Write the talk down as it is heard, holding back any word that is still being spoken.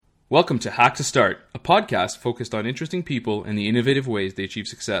Welcome to Hack to Start, a podcast focused on interesting people and the innovative ways they achieve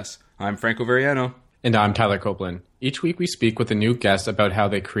success. I'm Franco Veriano. And I'm Tyler Copeland. Each week we speak with a new guest about how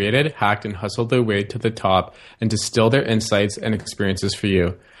they created, hacked, and hustled their way to the top and distill their insights and experiences for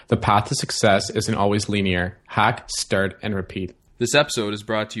you. The path to success isn't always linear. Hack, start, and repeat. This episode is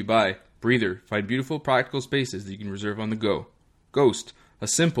brought to you by Breather. Find beautiful, practical spaces that you can reserve on the go. Ghost, a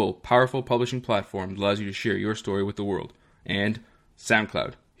simple, powerful publishing platform that allows you to share your story with the world. And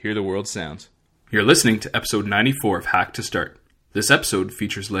SoundCloud. Hear the world sounds. You're listening to episode 94 of Hack to Start. This episode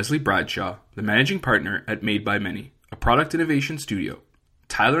features Leslie Bradshaw, the managing partner at Made by Many, a product innovation studio.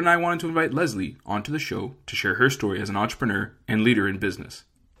 Tyler and I wanted to invite Leslie onto the show to share her story as an entrepreneur and leader in business.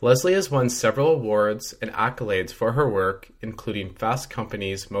 Leslie has won several awards and accolades for her work, including Fast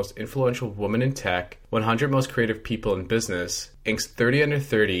Company's Most Influential Woman in Tech, 100 Most Creative People in Business, Inc.'s 30 Under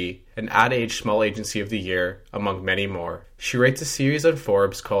 30, and Ad Age Small Agency of the Year, among many more. She writes a series on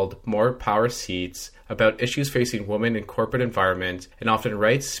Forbes called More Power Seats about issues facing women in corporate environment, and often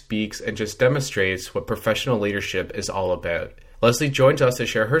writes, speaks, and just demonstrates what professional leadership is all about. Leslie joins us to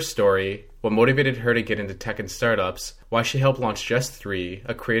share her story, what motivated her to get into tech and startups, why she helped launch Just3,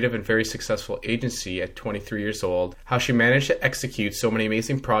 a creative and very successful agency at 23 years old, how she managed to execute so many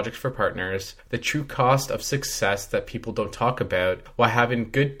amazing projects for partners, the true cost of success that people don't talk about, why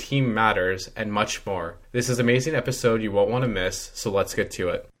having good team matters, and much more. This is an amazing episode you won't want to miss, so let's get to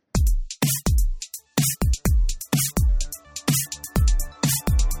it.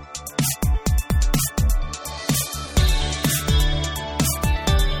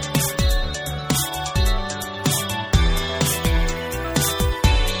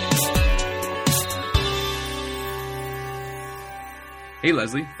 Hey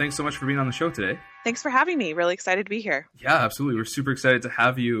Leslie, thanks so much for being on the show today. Thanks for having me. Really excited to be here. Yeah, absolutely. We're super excited to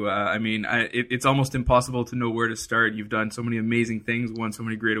have you. It's almost impossible to know where to start. You've done so many amazing things, won so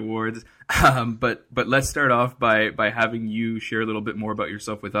many great awards. But let's start off by having you share a little bit more about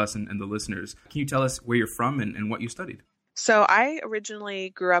yourself with us and the listeners. Can you tell us where you're from and what you studied? So I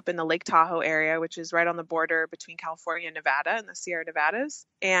originally grew up in the Lake Tahoe area, which is right on the border between California and Nevada in the Sierra Nevadas.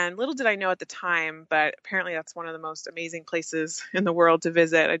 And little did I know at the time, but apparently that's one of the most amazing places in the world to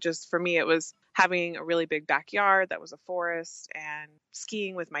visit. For me, it was having a really big backyard that was a forest and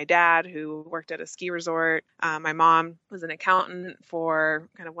skiing with my dad, who worked at a ski resort. My mom was an accountant for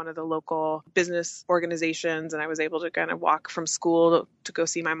kind of one of the local business organizations, and I was able to kind of walk from school to go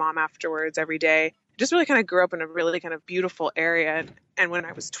see my mom afterwards every day. Just really kind of grew up in a really kind of beautiful area. And when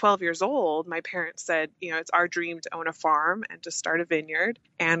I was 12 years old, my parents said, it's our dream to own a farm and to start a vineyard,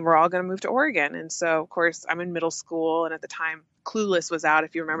 and we're all going to move to Oregon. And so, of course, I'm in middle school. And at the time, Clueless was out,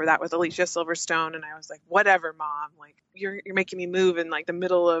 if you remember that, with Alicia Silverstone. And I was like, whatever, Mom, like you're making me move in like the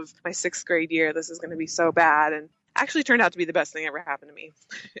middle of my sixth grade year. This is going to be so bad. And actually turned out to be the best thing ever happened to me.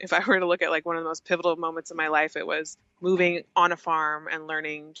 If I were to look at like one of the most pivotal moments in my life, it was moving on a farm and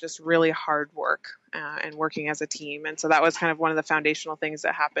learning just really hard work and working as a team. And so that was kind of one of the foundational things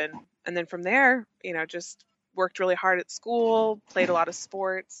that happened. And then from there, just worked really hard at school, played a lot of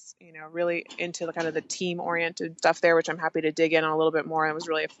sports, really into the kind of the team oriented stuff there, which I'm happy to dig in on a little bit more. It was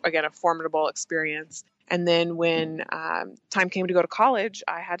really, again, a formidable experience. And then when time came to go to college,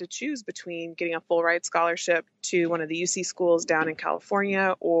 I had to choose between getting a full ride scholarship to one of the UC schools down in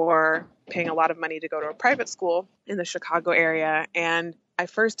California or paying a lot of money to go to a private school in the Chicago area. And I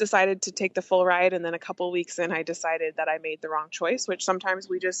first decided to take the full ride. And then a couple of weeks in, I decided that I made the wrong choice, which sometimes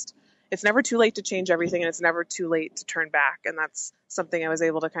it's never too late to change everything, and it's never too late to turn back. And that's something I was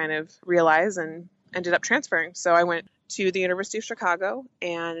able to kind of realize and ended up transferring. So I went to the University of Chicago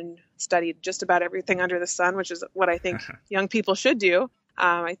and studied just about everything under the sun, which is what I think young people should do.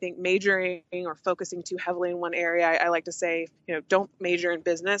 I think majoring or focusing too heavily in one area, I like to say, don't major in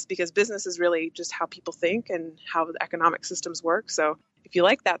business, because business is really just how people think and how the economic systems work. So if you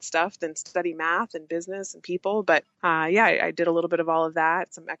like that stuff, then study math and business and people. But I did a little bit of all of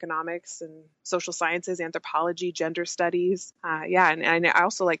that, some economics and social sciences, anthropology, gender studies. And I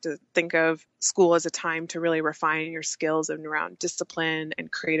also like to think of school as a time to really refine your skills around discipline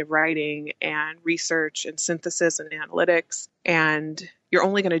and creative writing and research and synthesis and analytics. And you're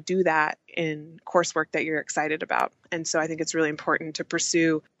only going to do that in coursework that you're excited about. And so I think it's really important to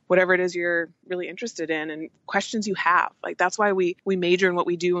pursue whatever it is you're really interested in and questions you have. Like that's why we major in what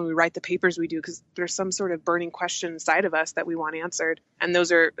we do and we write the papers we do, because there's some sort of burning question inside of us that we want answered. And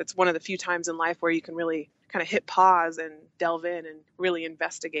it's one of the few times in life where you can really kind of hit pause and delve in and really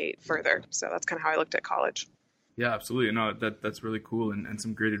investigate further. So that's kind of how I looked at college. Yeah, absolutely. No, that's really cool and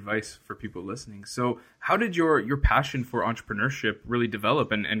some great advice for people listening. So how did your passion for entrepreneurship really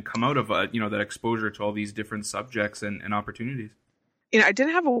develop and come out of that exposure to all these different subjects and opportunities? I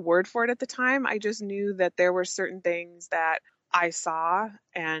didn't have a word for it at the time. I just knew that there were certain things that I saw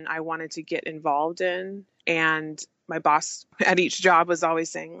and I wanted to get involved in. And my boss at each job was always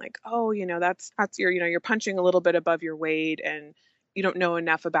saying like, oh, that's you're punching a little bit above your weight and you don't know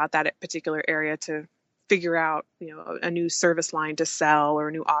enough about that particular area to figure out, a new service line to sell or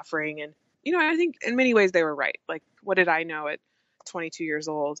a new offering. And, I think in many ways they were right. Like, what did I know at 22 years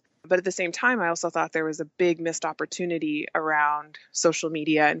old? But at the same time, I also thought there was a big missed opportunity around social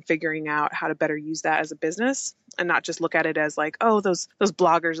media and figuring out how to better use that as a business and not just look at it as like, oh, those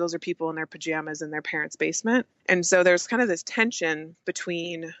bloggers, those are people in their pajamas in their parents' basement. And so there's kind of this tension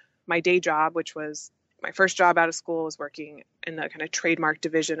between my day job, which was my first job out of school, was working in the kind of trademark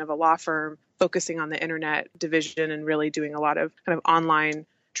division of a law firm, focusing on the internet division and really doing a lot of kind of online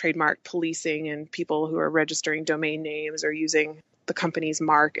trademark policing and people who are registering domain names or using the company's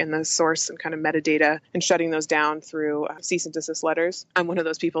mark and the source and kind of metadata and shutting those down through cease and desist letters. I'm one of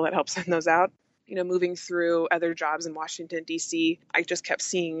those people that helps send those out. Moving through other jobs in Washington, D.C., I just kept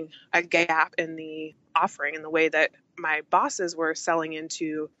seeing a gap in the offering and the way that my bosses were selling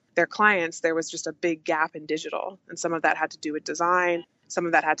into their clients. There was just a big gap in digital. And some of that had to do with design. Some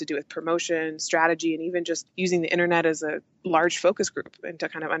of that had to do with promotion, strategy, and even just using the internet as a large focus group and to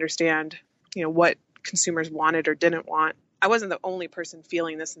kind of understand, what consumers wanted or didn't want. I wasn't the only person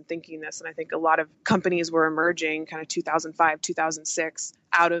feeling this and thinking this. And I think a lot of companies were emerging kind of 2005, 2006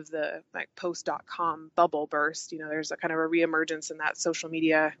 out of the like post.com bubble burst. There's a kind of a reemergence in that social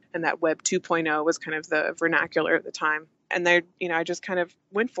media, and that web 2.0 was kind of the vernacular at the time. And there, I just kind of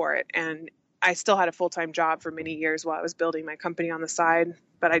went for it. And I still had a full-time job for many years while I was building my company on the side.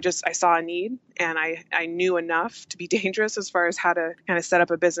 But I saw a need, and I knew enough to be dangerous as far as how to kind of set up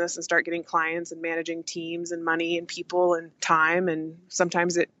a business and start getting clients and managing teams and money and people and time. And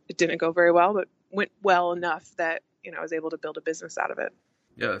sometimes it didn't go very well, but went well enough that, I was able to build a business out of it.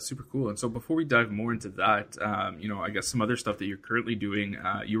 Yeah, that's super cool. And so before we dive more into that, I guess some other stuff that you're currently doing,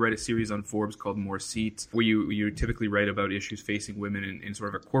 you write a series on Forbes called More Seats, where you typically write about issues facing women in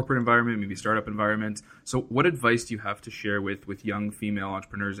sort of a corporate environment, maybe startup environment. So what advice do you have to share with young female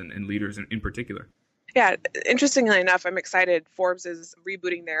entrepreneurs and leaders in particular? Yeah, interestingly enough, I'm excited. Forbes is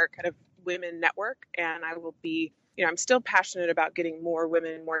rebooting their kind of women network, and I will be I'm still passionate about getting more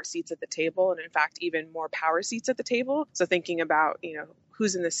women, more seats at the table, and in fact, even more power seats at the table. So thinking about,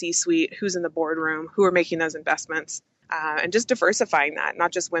 who's in the C-suite, who's in the boardroom, who are making those investments, and just diversifying that,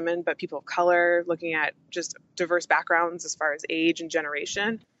 not just women, but people of color, looking at just diverse backgrounds as far as age and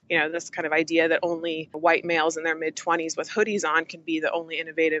generation. This kind of idea that only white males in their mid-20s with hoodies on can be the only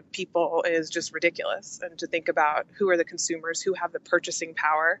innovative people is just ridiculous. And to think about who are the consumers, who have the purchasing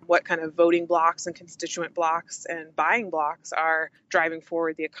power, what kind of voting blocks and constituent blocks and buying blocks are driving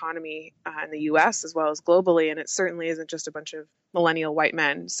forward the economy in the U.S. as well as globally. And it certainly isn't just a bunch of millennial white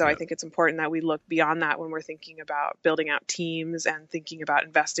men. So I think it's important that we look beyond that when we're thinking about building out teams and thinking about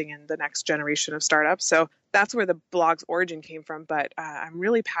investing in the next generation of startups. So that's where the blog's origin came from. But I'm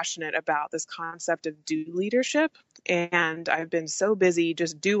really passionate about this concept of do leadership. And I've been so busy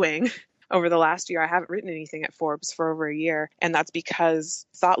just doing over the last year. I haven't written anything at Forbes for over a year. And that's because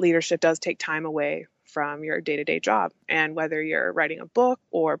thought leadership does take time away from your day-to-day job. And whether you're writing a book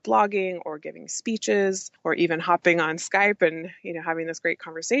or blogging or giving speeches or even hopping on Skype and, having this great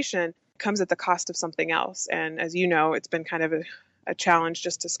conversation comes at the cost of something else. And as you know, it's been kind of a challenge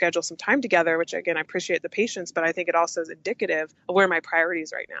just to schedule some time together, which again, I appreciate the patience, but I think it also is indicative of where my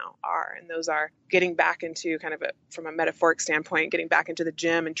priorities right now are. And those are getting back into kind of from a metaphoric standpoint, getting back into the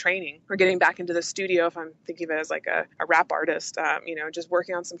gym and training, or getting back into the studio if I'm thinking of it as like a rap artist, just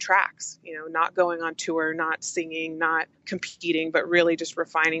working on some tracks, not going on tour, not singing, not competing, but really just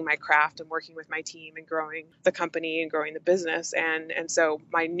refining my craft and working with my team and growing the company and growing the business. And so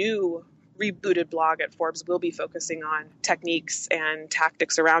my new rebooted blog at Forbes will be focusing on techniques and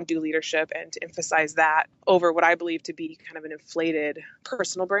tactics around do leadership and to emphasize that over what I believe to be kind of an inflated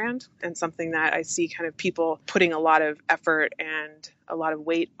personal brand and something that I see kind of people putting a lot of effort and a lot of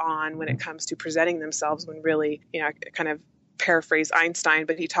weight on when it comes to presenting themselves when really, I kind of paraphrase Einstein,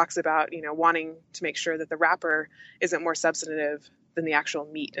 but he talks about, wanting to make sure that the wrapper isn't more substantive than the actual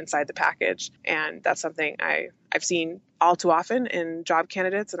meat inside the package. And that's something I've seen all too often in job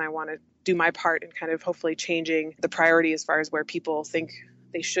candidates, and I want to do my part in kind of hopefully changing the priority as far as where people think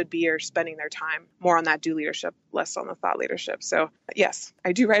they should be or spending their time more on that do leadership, less on the thought leadership. So yes,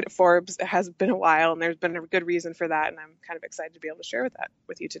 I do write at Forbes. It has been a while and there's been a good reason for that. And I'm kind of excited to be able to share that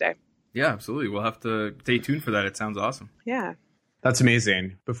with you today. Yeah, absolutely. We'll have to stay tuned for that. It sounds awesome. Yeah. That's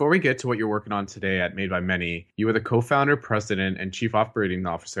amazing. Before we get to what you're working on today at Made by Many, you are the co-founder, president, and chief operating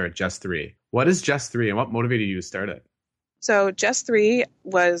officer at Just3. What is Just3 and what motivated you to start it? So Just3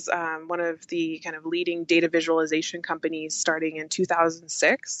 was one of the kind of leading data visualization companies starting in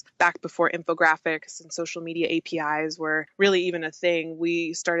 2006, back before infographics and social media APIs were really even a thing.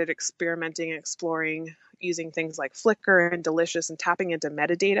 We started experimenting and exploring using things like Flickr and Delicious and tapping into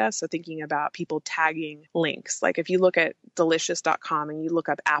metadata. So thinking about people tagging links. Like if you look at delicious.com and you look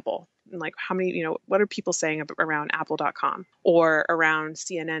up Apple, and like how many, what are people saying around apple.com or around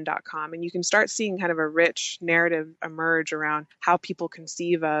cnn.com? And you can start seeing kind of a rich narrative emerge around how people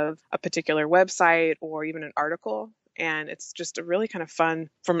conceive of a particular website or even an article. And it's just a really kind of fun,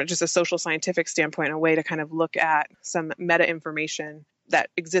 from just a social scientific standpoint, a way to kind of look at some meta information that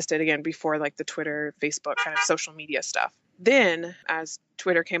existed, again, before like the Twitter, Facebook kind of social media stuff. Then, as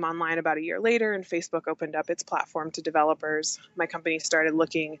Twitter came online about a year later and Facebook opened up its platform to developers, my company started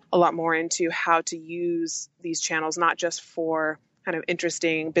looking a lot more into how to use these channels, not just for kind of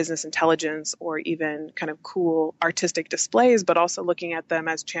interesting business intelligence or even kind of cool artistic displays, but also looking at them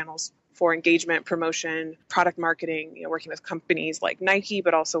as channels for engagement, promotion, product marketing, working with companies like Nike,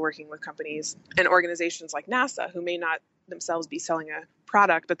 but also working with companies and organizations like NASA, who may not themselves be selling a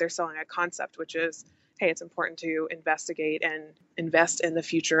product, but they're selling a concept, which is, hey, it's important to investigate and invest in the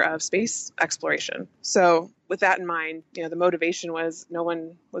future of space exploration. So with that in mind, the motivation was no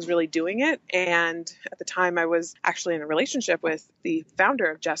one was really doing it. And at the time I was actually in a relationship with the founder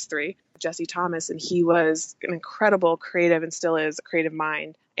of Just3, Jesse Thomas, and he was an incredible creative and still is a creative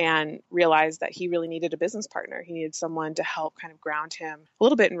mind, and realized that he really needed a business partner. He needed someone to help kind of ground him a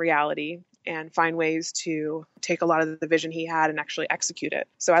little bit in reality and find ways to take a lot of the vision he had and actually execute it.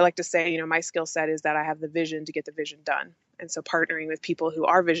 So I like to say, my skill set is that I have the vision to get the vision done. And so partnering with people who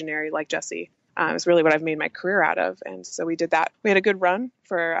are visionary like Jesse is really what I've made my career out of. And so we did that. We had a good run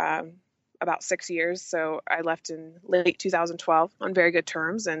for about 6 years. So I left in late 2012 on very good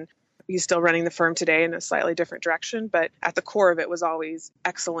terms, and he's still running the firm today in a slightly different direction. But at the core of it was always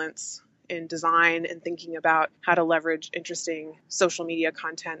excellence in design and thinking about how to leverage interesting social media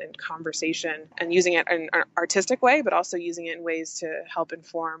content and conversation, and using it in an artistic way, but also using it in ways to help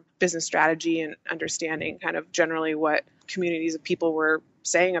inform business strategy and understanding kind of generally what communities of people were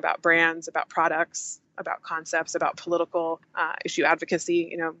saying about brands, about products, about concepts, about political issue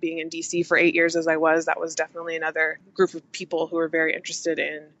advocacy. Being in DC for 8 years as I was, that was definitely another group of people who were very interested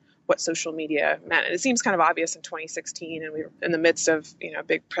in what social media meant. And it seems kind of obvious in 2016, and we were in the midst of, a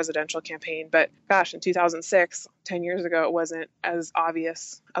big presidential campaign. But gosh, in 2006, 10 years ago, it wasn't as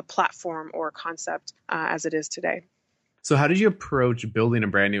obvious a platform or concept as it is today. So how did you approach building a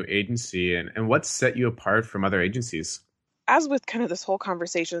brand new agency, and what set you apart from other agencies? As with kind of this whole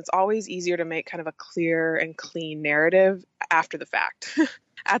conversation, it's always easier to make kind of a clear and clean narrative after the fact.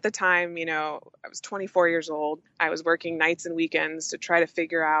 At the time, I was 24 years old. I was working nights and weekends to try to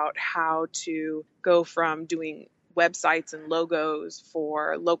figure out how to go from doing websites and logos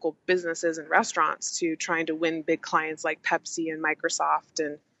for local businesses and restaurants to trying to win big clients like Pepsi and Microsoft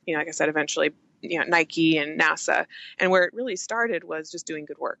and, like I said, eventually, Nike and NASA. And where it really started was just doing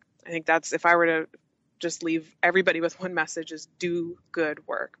good work. I think that's, if I were to just leave everybody with one message, is do good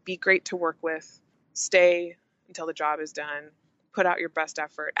work. Be great to work with. Stay until the job is done. Put out your best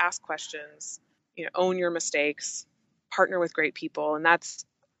effort, ask questions, own your mistakes, partner with great people. And that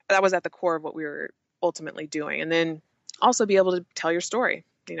was at the core of what we were ultimately doing. And then also be able to tell your story,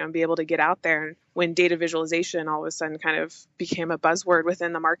 be able to get out there. And when data visualization all of a sudden kind of became a buzzword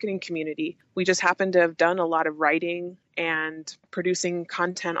within the marketing community, we just happened to have done a lot of writing and producing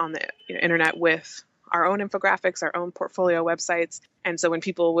content on the internet with our own infographics, our own portfolio websites. And so when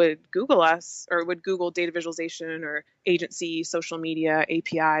people would Google us or would Google data visualization or agency, social media,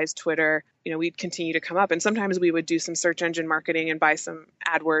 APIs, Twitter, we'd continue to come up. And sometimes we would do some search engine marketing and buy some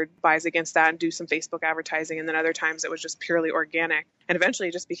AdWord buys against that and do some Facebook advertising. And then other times it was just purely organic. And eventually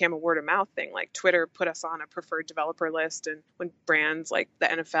it just became a word of mouth thing. Like Twitter put us on a preferred developer list. And when brands like the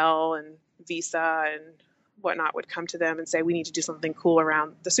NFL and Visa and whatnot would come to them and say, we need to do something cool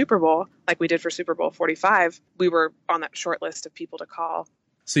around the Super Bowl, like we did for Super Bowl 45, we were on that short list of people to call.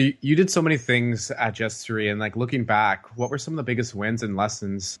 So you did so many things at Just3, and looking back, what were some of the biggest wins and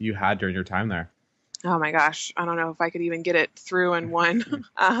lessons you had during your time there? Oh my gosh, I don't know if I could even get it through in one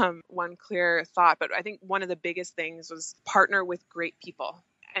clear thought, but I think one of the biggest things was partner with great people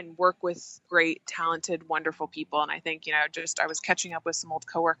and work with great, talented, wonderful people. And I think, I was catching up with some old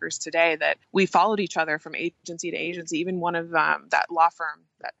coworkers today that we followed each other from agency to agency. Even one of that law firm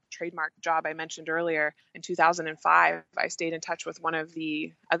that trademark job I mentioned earlier, in 2005, I stayed in touch with one of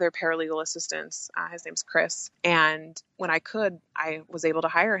the other paralegal assistants. His name's Chris. And when I could, I was able to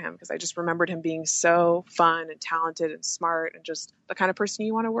hire him because I just remembered him being so fun and talented and smart and just the kind of person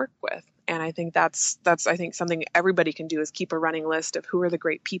you want to work with. And I think that's I think something everybody can do is keep a running list of who are the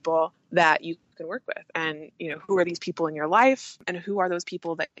great people that you can work with, and who are these people in your life, and who are those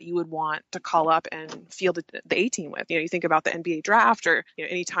people that you would want to call up and field the A team with. You think about the NBA draft, or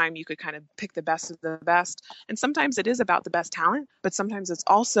anytime you could kind of pick the best of the best. And sometimes it is about the best talent, but sometimes it's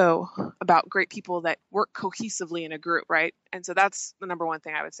also about great people that work cohesively in a group, right? And so that's the number one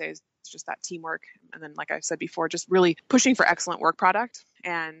thing I would say is it's just that teamwork. And then, like I said before, just really pushing for excellent work product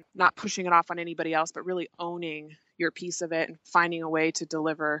and not pushing it off on anybody else, but really owning your piece of it and finding a way to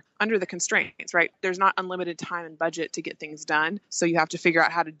deliver under the constraints, right? There's not unlimited time and budget to get things done. So you have to figure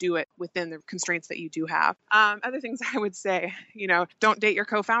out how to do it within the constraints that you do have. Other things I would say, don't date your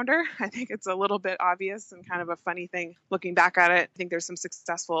co-founder. I think it's a little bit obvious and kind of a funny thing looking back at it. I think there's some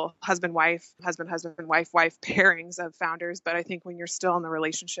successful husband-wife pairings of founders, but I think when you're still in the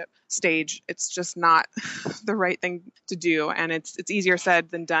relationship stage, it's just not the right thing to do. And it's easier said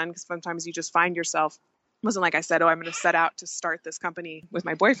than done, because sometimes you just find yourself. It wasn't like I said, I'm going to set out to start this company with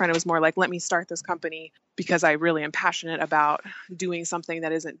my boyfriend. It was more like, let me start this company because I really am passionate about doing something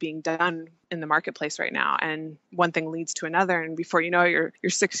that isn't being done in the marketplace right now. And one thing leads to another. And before you know it, you're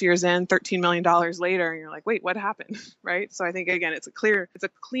 6 years in, $13 million later, and you're like, wait, what happened? Right? So I think, again, it's a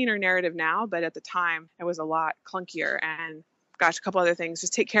cleaner narrative now, but at the time it was a lot clunkier. And gosh, a couple other things,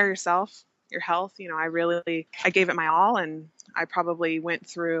 just take care of yourself, your health. I gave it my all, and I probably went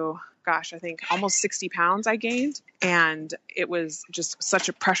through, I think almost 60 pounds I gained. And it was just such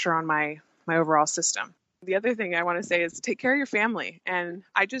a pressure on my overall system. The other thing I want to say is take care of your family. And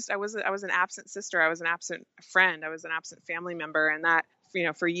I was an absent sister. I was an absent friend. I was an absent family member. And that,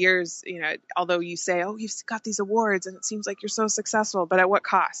 for years, although you say, oh, you've got these awards and it seems like you're so successful, but at what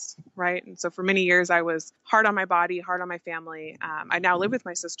cost, right? And so for many years, I was hard on my body, hard on my family. I now live with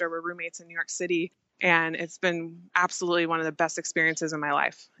my sister. We're roommates in New York City. And it's been absolutely one of the best experiences in my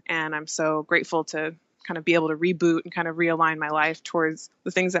life. And I'm so grateful to kind of be able to reboot and kind of realign my life towards the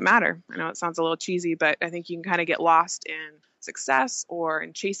things that matter. I know it sounds a little cheesy, but I think you can kind of get lost in success or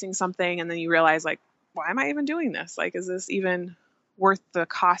in chasing something. And then you realize, like, why am I even doing this? Like, is this even worth the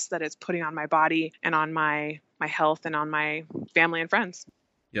cost that it's putting on my body and on my health and on my family and friends?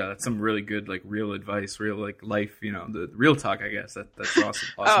 Yeah, that's some really good, real advice, real, life, the real talk, I guess. That's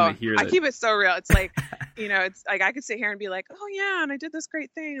awesome to hear that. I keep it so real. It's like, it's like I could sit here and be like, oh, yeah, and I did this great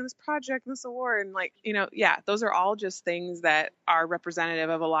thing and this project and this award. And those are all just things that are representative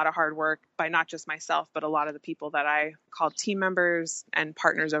of a lot of hard work by not just myself, but a lot of the people that I called team members and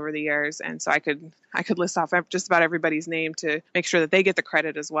partners over the years. And so I could list off just about everybody's name to make sure that they get the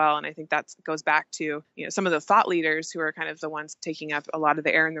credit as well. And I think that goes back to, some of the thought leaders who are kind of the ones taking up a lot of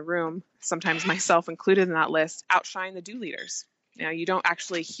the air in the room, sometimes myself included in that list, outshine the do leaders. You don't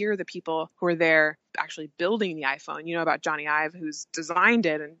actually hear the people who are there actually building the iPhone. You know about Johnny Ive, who's designed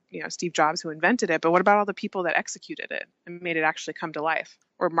it, and Steve Jobs, who invented it. But what about all the people that executed it and made it actually come to life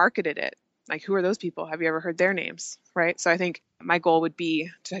or marketed it? Like, who are those people? Have you ever heard their names? Right. So I think my goal would be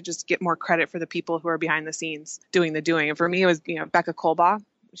to just get more credit for the people who are behind the scenes doing the doing. And for me, it was, Becca Kolbaugh.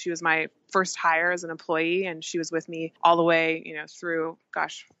 She was my first hire as an employee, and she was with me all the way, through,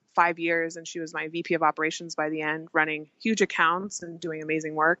 5 years. And she was my VP of operations by the end, running huge accounts and doing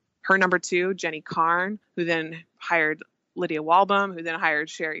amazing work. Her number two, Jenny Karn, who then hired Lydia Walbaum, who then hired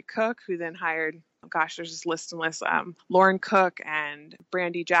Sherry Cook, who then hired, there's just list and list, Lauren Cook and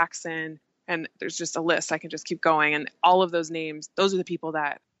Brandy Jackson. And there's just a list. I can just keep going. And all of those names, those are the people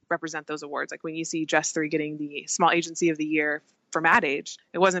that represent those awards. Like when you see Jess 3 getting the Small Agency of the Year from Ad Age,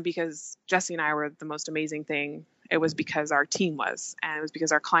 it wasn't because Jesse and I were the most amazing thing. It was because our team was, and it was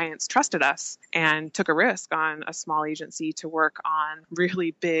because our clients trusted us and took a risk on a small agency to work on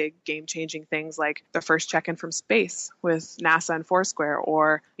really big game-changing things like the first check-in from space with NASA and Foursquare,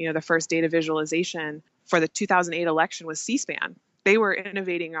 or, the first data visualization for the 2008 election with C-SPAN. They were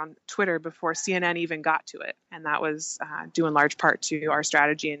innovating on Twitter before CNN even got to it. And that was due in large part to our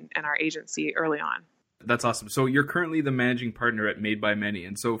strategy and our agency early on. That's awesome. So you're currently the managing partner at Made by Many.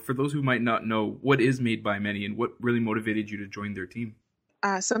 And so for those who might not know, what is Made by Many and what really motivated you to join their team?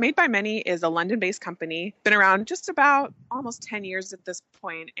 So Made by Many is a London-based company, been around just about almost 10 years at this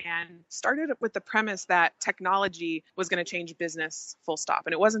point, and started with the premise that technology was going to change business full stop.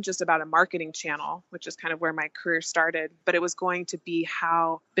 And it wasn't just about a marketing channel, which is kind of where my career started, but it was going to be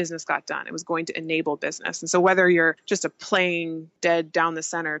how business got done. It was going to enable business. And so whether you're just a plain dead down the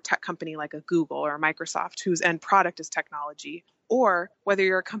center tech company like a Google or a Microsoft, whose end product is technology, or whether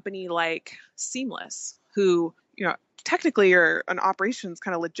you're a company like Seamless, who, technically you're an operations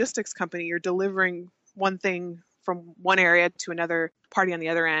kind of logistics company. You're delivering one thing from one area to another party on the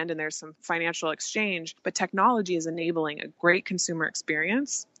other end, and there's some financial exchange, but technology is enabling a great consumer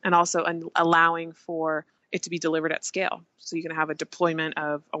experience and also allowing for it to be delivered at scale. So you can have a deployment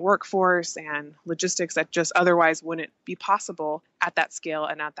of a workforce and logistics that just otherwise wouldn't be possible at that scale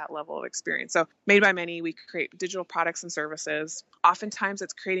and at that level of experience. So Made by Many, we create digital products and services. Oftentimes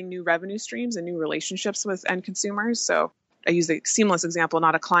it's creating new revenue streams and new relationships with end consumers. So I use the Seamless example,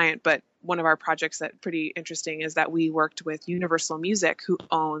 not a client, but one of our projects that's pretty interesting is that we worked with Universal Music, who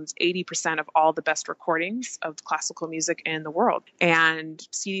owns 80% of all the best recordings of classical music in the world. And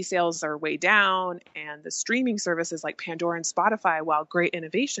CD sales are way down, and the streaming services like Pandora and Spotify, while great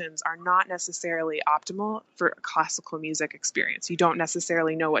innovations, are not necessarily optimal for a classical music experience. You don't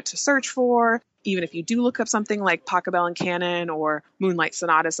necessarily know what to search for. Even if you do look up something like Pachelbel and Canon or Moonlight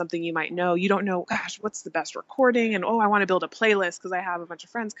Sonata, something you might know, you don't know, gosh, what's the best recording? And, I want to build a playlist because I have a bunch of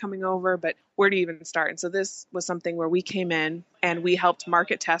friends coming over, but where do you even start? And so this was something where we came in and we helped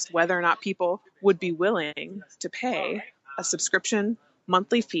market test whether or not people would be willing to pay a subscription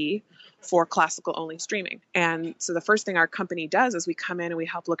monthly fee for classical only streaming. And so the first thing our company does is we come in and we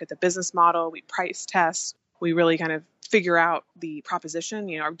help look at the business model, we price test, we really kind of figure out the proposition.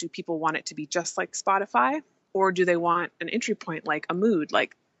 Do people want it to be just like Spotify, or do they want an entry point like a mood,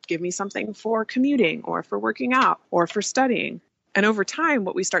 like give me something for commuting or for working out or for studying? And over time,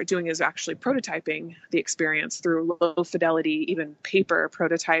 what we start doing is actually prototyping the experience through low fidelity, even paper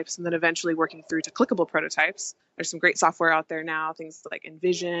prototypes, and then eventually working through to clickable prototypes. There's some great software out there now, things like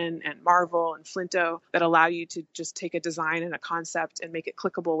Envision and Marvel and Flinto, that allow you to just take a design and a concept and make it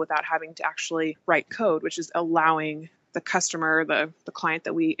clickable without having to actually write code, which is allowing the customer, the client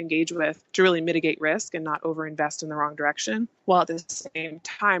that we engage with, to really mitigate risk and not overinvest in the wrong direction, while at the same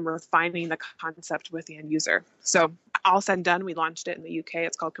time refining the concept with the end user. So all said and done, we launched it in the UK.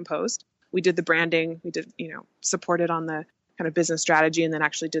 It's called Composed. We did the branding. We did, supported on the kind of business strategy, and then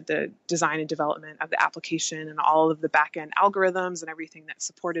actually did the design and development of the application and all of the back-end algorithms and everything that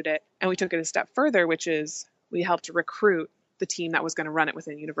supported it. And we took it a step further, which is we helped to recruit the team that was going to run it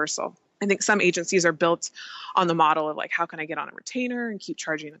within Universal. I think some agencies are built on the model of like, how can I get on a retainer and keep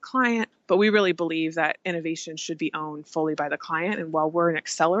charging the client? But we really believe that innovation should be owned fully by the client. And while we're an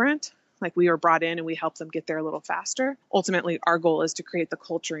accelerant, like we were brought in and we help them get there a little faster, ultimately our goal is to create the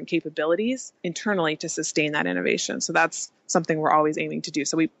culture and capabilities internally to sustain that innovation. So that's something we're always aiming to do.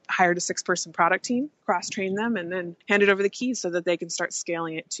 So we hired a 6-person product team, cross-trained them, and then handed over the keys so that they can start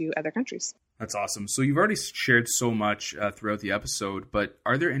scaling it to other countries. That's awesome. So you've already shared so much throughout the episode, but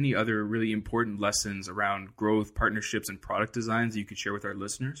are there any other really important lessons around growth, partnerships, and product designs that you could share with our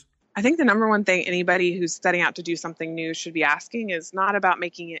listeners? I think the number one thing anybody who's setting out to do something new should be asking is not about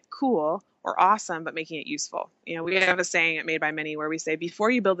making it cool or awesome, but making it useful. We have a saying at Made by Many where we say,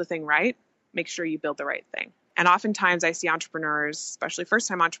 before you build the thing right, make sure you build the right thing. And oftentimes I see entrepreneurs, especially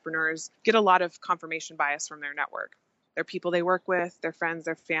first-time entrepreneurs, get a lot of confirmation bias from their network. They're people they work with, their friends,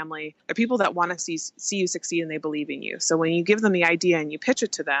 their family. They're people that want to see you succeed and they believe in you. So when you give them the idea and you pitch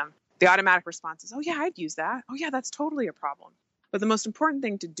it to them, the automatic response is, oh yeah, I'd use that. Oh yeah, that's totally a problem. But the most important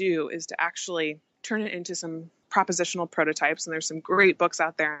thing to do is to actually turn it into some propositional prototypes. And there's some great books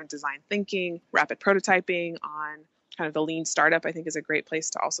out there on design thinking, rapid prototyping, on kind of the lean startup, I think is a great place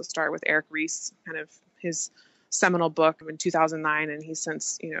to also start with Eric Ries, kind of his seminal book in 2009. And he's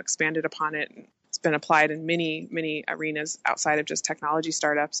since, expanded upon it. It's been applied in many, many arenas outside of just technology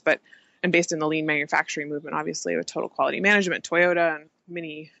startups, and based in the lean manufacturing movement, obviously with Total Quality Management, Toyota, and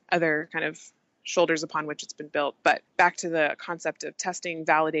many other kind of shoulders upon which it's been built. But back to the concept of testing,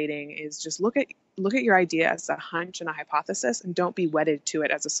 validating, is just look at your idea as a hunch and a hypothesis, and don't be wedded to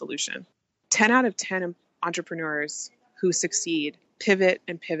it as a solution. 10 out of 10 entrepreneurs who succeed pivot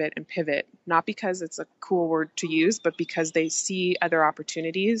and pivot and pivot, not because it's a cool word to use, but because they see other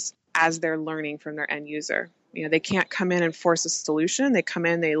opportunities as they're learning from their end user. They can't come in and force a solution. They come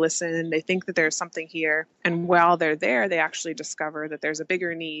in, they listen, they think that there's something here. And while they're there, they actually discover that there's a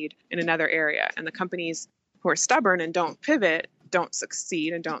bigger need in another area. And the companies who are stubborn and don't pivot don't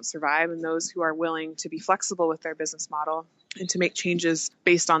succeed and don't survive. And those who are willing to be flexible with their business model and to make changes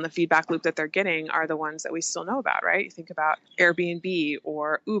based on the feedback loop that they're getting are the ones that we still know about, right? You think about Airbnb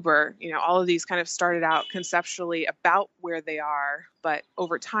or Uber, all of these kind of started out conceptually about where they are, but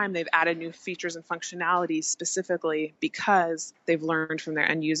over time they've added new features and functionalities specifically because they've learned from their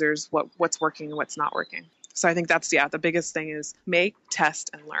end users what's working and what's not working. So I think that's, the biggest thing is make, test,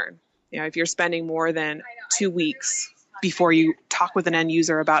 and learn. If you're spending more than 2 weeks before you talk with an end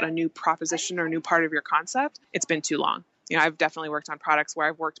user about a new proposition or a new part of your concept, it's been too long. I've definitely worked on products where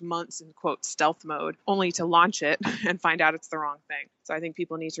I've worked months in quote stealth mode only to launch it and find out it's the wrong thing. So I think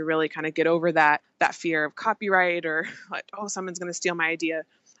people need to really kind of get over that fear of copyright or like, oh, someone's going to steal my idea.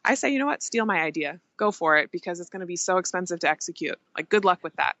 I say, you know what? Steal my idea. Go for it because it's going to be so expensive to execute. Like, good luck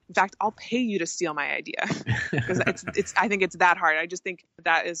with that. In fact, I'll pay you to steal my idea because I think it's that hard. I just think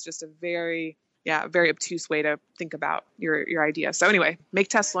that is just a very obtuse way to think about your idea. So anyway, make,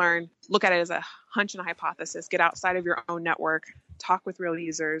 test, learn, look at it as a hunch and a hypothesis, get outside of your own network, talk with real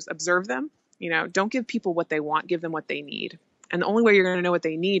users, observe them. Don't give people what they want, give them what they need. And the only way you're going to know what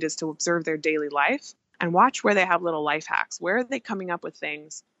they need is to observe their daily life and watch where they have little life hacks. Where are they coming up with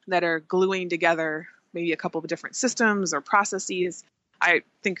things that are gluing together maybe a couple of different systems or processes? I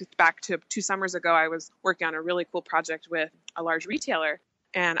think back to 2 summers ago, I was working on a really cool project with a large retailer.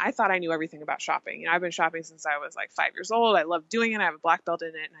 And I thought I knew everything about shopping. I've been shopping since I was like 5 years old. I love doing it. I have a black belt in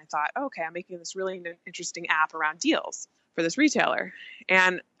it. And I thought, okay, I'm making this really interesting app around deals for this retailer.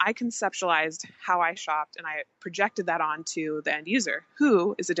 And I conceptualized how I shopped and I projected that onto the end user,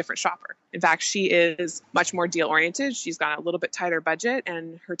 who is a different shopper. In fact, she is much more deal oriented. She's got a little bit tighter budget,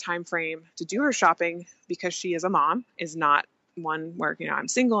 and her time frame to do her shopping, because she is a mom, is not one where, I'm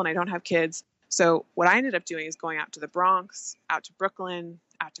single and I don't have kids. So what I ended up doing is going out to the Bronx, out to Brooklyn,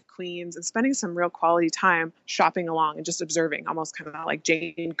 out to Queens, and spending some real quality time shopping along and just observing, almost kind of like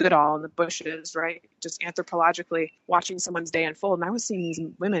Jane Goodall in the bushes, right? Just anthropologically watching someone's day unfold. And I was seeing these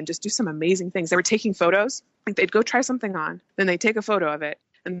women just do some amazing things. They were taking photos. Like, they'd go try something on, then they take a photo of it,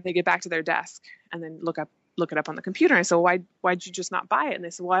 and they get back to their desk and then look it up on the computer. And I said, why'd you just not buy it? And they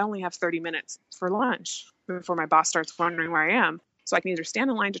said, well, I only have 30 minutes for lunch before my boss starts wondering where I am. So I can either stand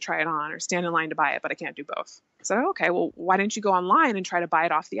in line to try it on or stand in line to buy it, but I can't do both. I said, okay, well, why didn't you go online and try to buy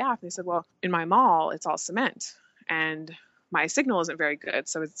it off the app? And they said, well, in my mall, it's all cement and my signal isn't very good.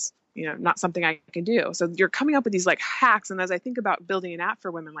 So it's, not something I can do. So you're coming up with these like hacks. And as I think about building an app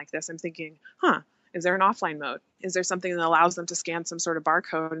for women like this, I'm thinking, is there an offline mode? Is there something that allows them to scan some sort of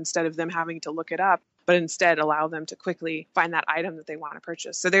barcode instead of them having to look it up, but instead allow them to quickly find that item that they want to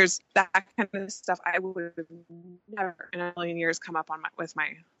purchase? So there's that kind of stuff I would have never in a million years come up on with my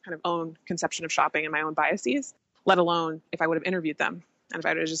kind of own conception of shopping and my own biases, let alone if I would have interviewed them. And if I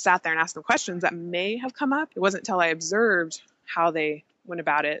would have just sat there and asked them questions that may have come up, it wasn't until I observed how they went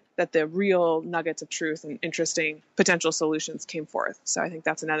about it that the real nuggets of truth and interesting potential solutions came forth. So I think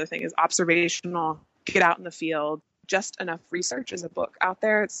that's another thing, is observational, get out in the field. Just Enough Research is a book out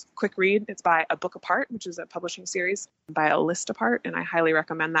there. It's a quick read. It's by A Book Apart, which is a publishing series by A List Apart. And I highly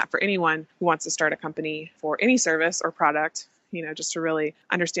recommend that for anyone who wants to start a company for any service or product, just to really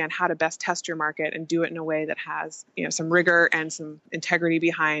understand how to best test your market and do it in a way that has, some rigor and some integrity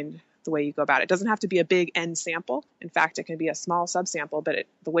behind the way you go about it. It doesn't have to be a big end sample. In fact, it can be a small subsample, but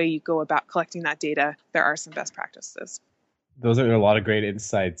the way you go about collecting that data, there are some best practices. Those are a lot of great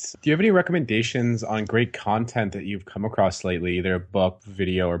insights. Do you have any recommendations on great content that you've come across lately, either a book,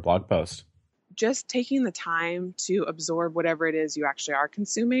 video, or blog post? Just taking the time to absorb whatever it is you actually are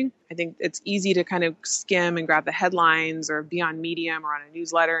consuming. I think it's easy to kind of skim and grab the headlines or be on Medium or on a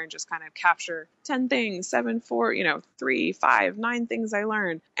newsletter and just kind of capture 10 things, 7, 4, 3, 5, 9 things I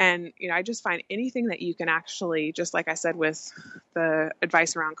learned. And, I just find anything that you can actually, just like I said with the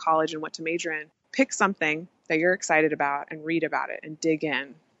advice around college and what to major in, pick something that you're excited about and read about it and dig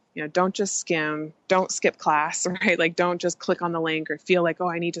in. Don't just skim, don't skip class, right? Like, don't just click on the link or feel like, oh,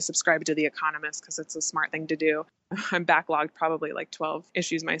 I need to subscribe to The Economist because it's a smart thing to do. I'm backlogged probably like 12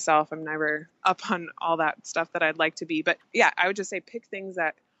 issues myself. I'm never up on all that stuff that I'd like to be. But yeah, I would just say pick things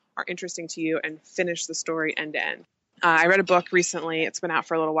that are interesting to you and finish the story end to end. I read a book recently. It's been out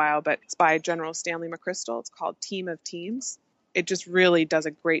for a little while, but it's by General Stanley McChrystal. It's called Team of Teams. It just really does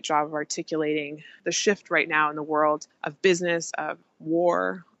a great job of articulating the shift right now in the world of business, of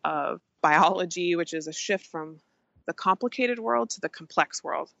war, of biology, which is a shift from the complicated world to the complex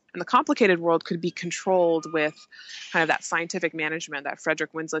world. And the complicated world could be controlled with kind of that scientific management, that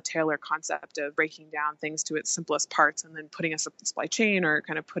Frederick Winslow Taylor concept of breaking down things to its simplest parts and then putting a supply chain or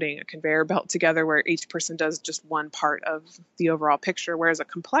kind of putting a conveyor belt together where each person does just one part of the overall picture. Whereas a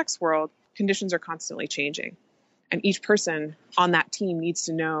complex world, conditions are constantly changing. And each person on that team needs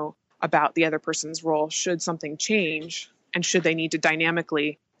to know about the other person's role should something change, and should they need to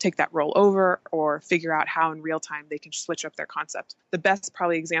dynamically take that role over or figure out how in real time they can switch up their concept. The best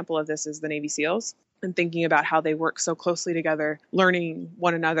probably example of this is the Navy SEALs, and thinking about how they work so closely together, learning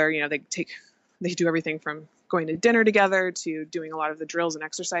one another. They do everything from going to dinner together to doing a lot of the drills and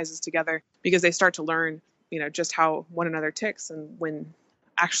exercises together, because they start to learn, just how one another ticks. And when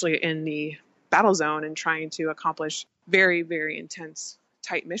actually in the battle zone and trying to accomplish very, very intense,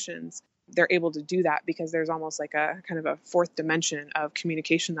 tight missions, they're able to do that because there's almost like a kind of a fourth dimension of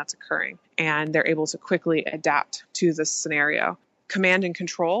communication that's occurring, and they're able to quickly adapt to this scenario. Command and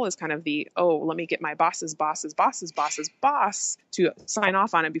control is kind of let me get my boss's boss to sign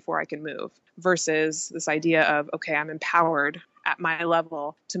off on it before I can move, versus this idea of, okay, I'm empowered at my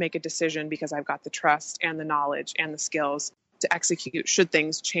level to make a decision because I've got the trust and the knowledge and the skills to execute should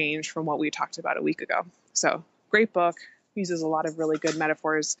things change from what we talked about a week ago. So great book, uses a lot of really good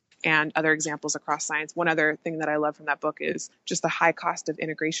metaphors and other examples across science. One other thing that I love from that book is just the high cost of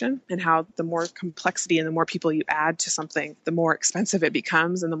integration and how the more complexity and the more people you add to something, the more expensive it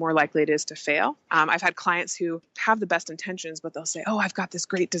becomes and the more likely it is to fail. I've had clients who have the best intentions, but they'll say, oh, I've got this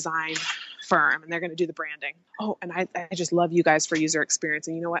great design firm and they're going to do the branding. Oh, and I just love you guys for user experience.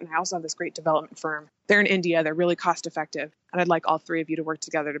 And you know what? And I also have this great development firm. They're in India. They're really cost effective. And I'd like all three of you to work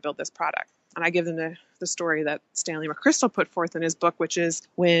together to build this product. And I give them the story that Stanley McChrystal put forth in his book, which is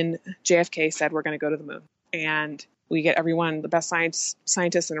when JFK said, we're going to go to the moon. And we get everyone, the best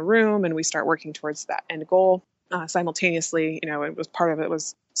scientists in a room, and we start working towards that end goal. Simultaneously, it was part of it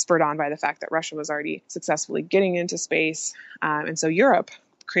was spurred on by the fact that Russia was already successfully getting into space. And so Europe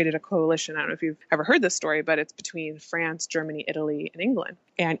created a coalition. I don't know if you've ever heard this story, but it's between France, Germany, Italy, and England.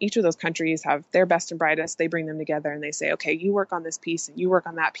 And each of those countries have their best and brightest. They bring them together and they say, okay, you work on this piece and you work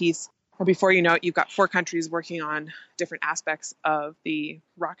on that piece. Well, before you know it, you've got 4 countries working on different aspects of the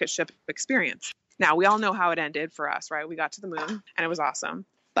rocket ship experience. Now, we all know how it ended for us, right? We got to the moon and it was awesome,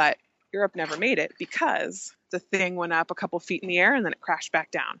 but Europe never made it because the thing went up a couple feet in the air and then it crashed back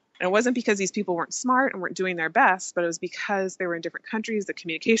down. And it wasn't because these people weren't smart and weren't doing their best, but it was because they were in different countries, the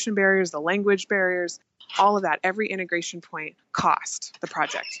communication barriers, the language barriers, all of that. Every integration point cost the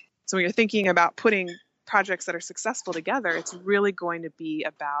project. So when you're thinking about putting projects that are successful together, it's really going to be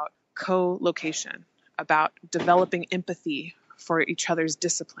about co-location, about developing empathy for each other's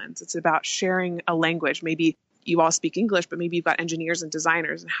disciplines. It's about sharing a language. Maybe you all speak English, but maybe you've got engineers and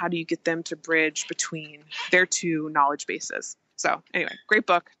designers, and how do you get them to bridge between their two knowledge bases? So anyway, great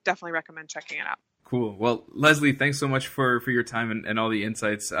book. Definitely recommend checking it out. Cool. Well, Leslie, thanks so much for your time and all the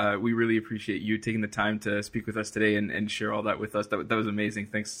insights. We really appreciate you taking the time to speak with us today and share all that with us. That was amazing.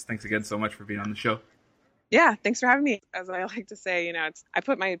 Thanks again so much for being on the show. Yeah, thanks for having me. As I like to say, I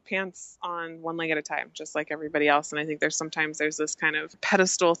put my pants on one leg at a time, just like everybody else. And I think there's this kind of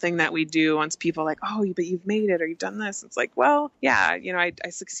pedestal thing that we do once people are like, oh, but you've made it or you've done this. It's like, well, yeah, I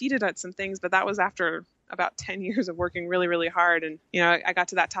succeeded at some things, but that was after about 10 years of working really, really hard. And, I got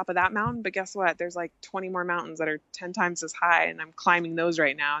to that top of that mountain, but guess what? There's like 20 more mountains that are 10 times as high, and I'm climbing those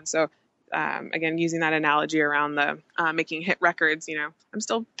right now. And so again, using that analogy around the making hit records, I'm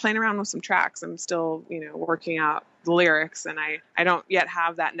still playing around with some tracks. I'm still, working out the lyrics, and I don't yet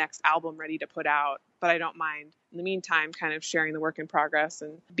have that next album ready to put out, but I don't mind in the meantime kind of sharing the work in progress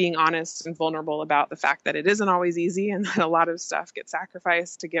and being honest and vulnerable about the fact that it isn't always easy and that a lot of stuff gets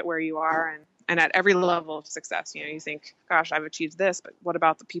sacrificed to get where you are. And at every level of success, you think, gosh, I've achieved this, but what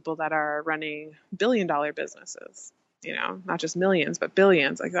about the people that are running billion-dollar businesses? Not just millions, but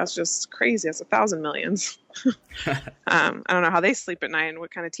billions. Like, that's just crazy. That's 1,000 millions. I don't know how they sleep at night and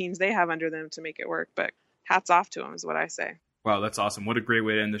what kind of teams they have under them to make it work, but hats off to them is what I say. Wow, that's awesome. What a great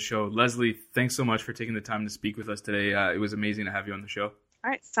way to end the show. Leslie, thanks so much for taking the time to speak with us today. It was amazing to have you on the show. All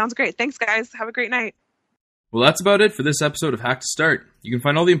right. Sounds great. Thanks, guys. Have a great night. Well, that's about it for this episode of Hack to Start. You can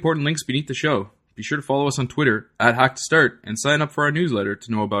find all the important links beneath the show. Be sure to follow us on Twitter @HackToStart and sign up for our newsletter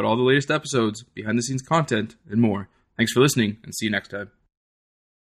to know about all the latest episodes, behind-the-scenes content, and more. Thanks for listening, and see you next time.